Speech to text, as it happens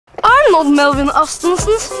not Melvin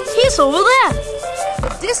Østensen. He's over there.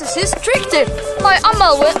 This is his trick tip. Hi, I'm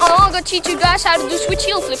Melvin, and I'm gonna teach you guys how to do switch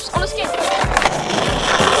heel flips on a skate.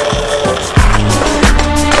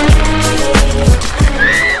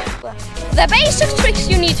 The basic tricks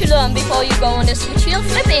you need to learn before you go on the switch heel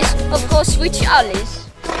flip is, of course, switch ollies.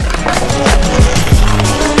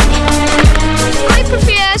 I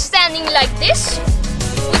prefer standing like this.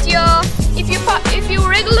 With your, if you're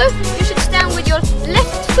regular, you should stand with your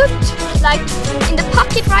left foot, like in the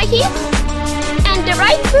pocket right here, and the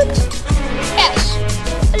right foot, yes,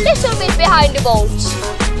 a little bit behind the bolts.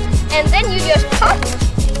 And then you just pop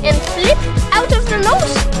and flip out of the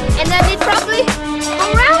nose, and then it probably